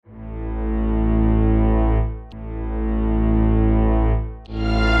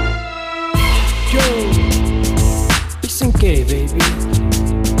Yeah, baby.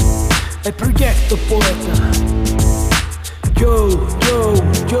 El Proyecto Poeta. Yo, yo,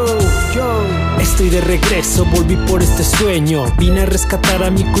 yo, yo. Estoy de regreso, volví por este sueño. Vine a rescatar a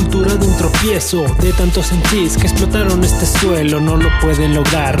mi cultura de un tropiezo. De tantos MCs que explotaron este suelo. No lo pueden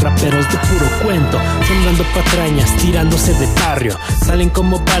lograr, raperos de puro cuento, sembrando patrañas, tirándose de barrio. Salen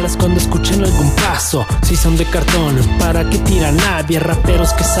como balas cuando escuchan algún paso. Si son de cartón, ¿para qué tiran labia?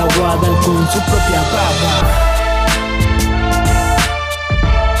 Raperos que se aguadan con su propia baba.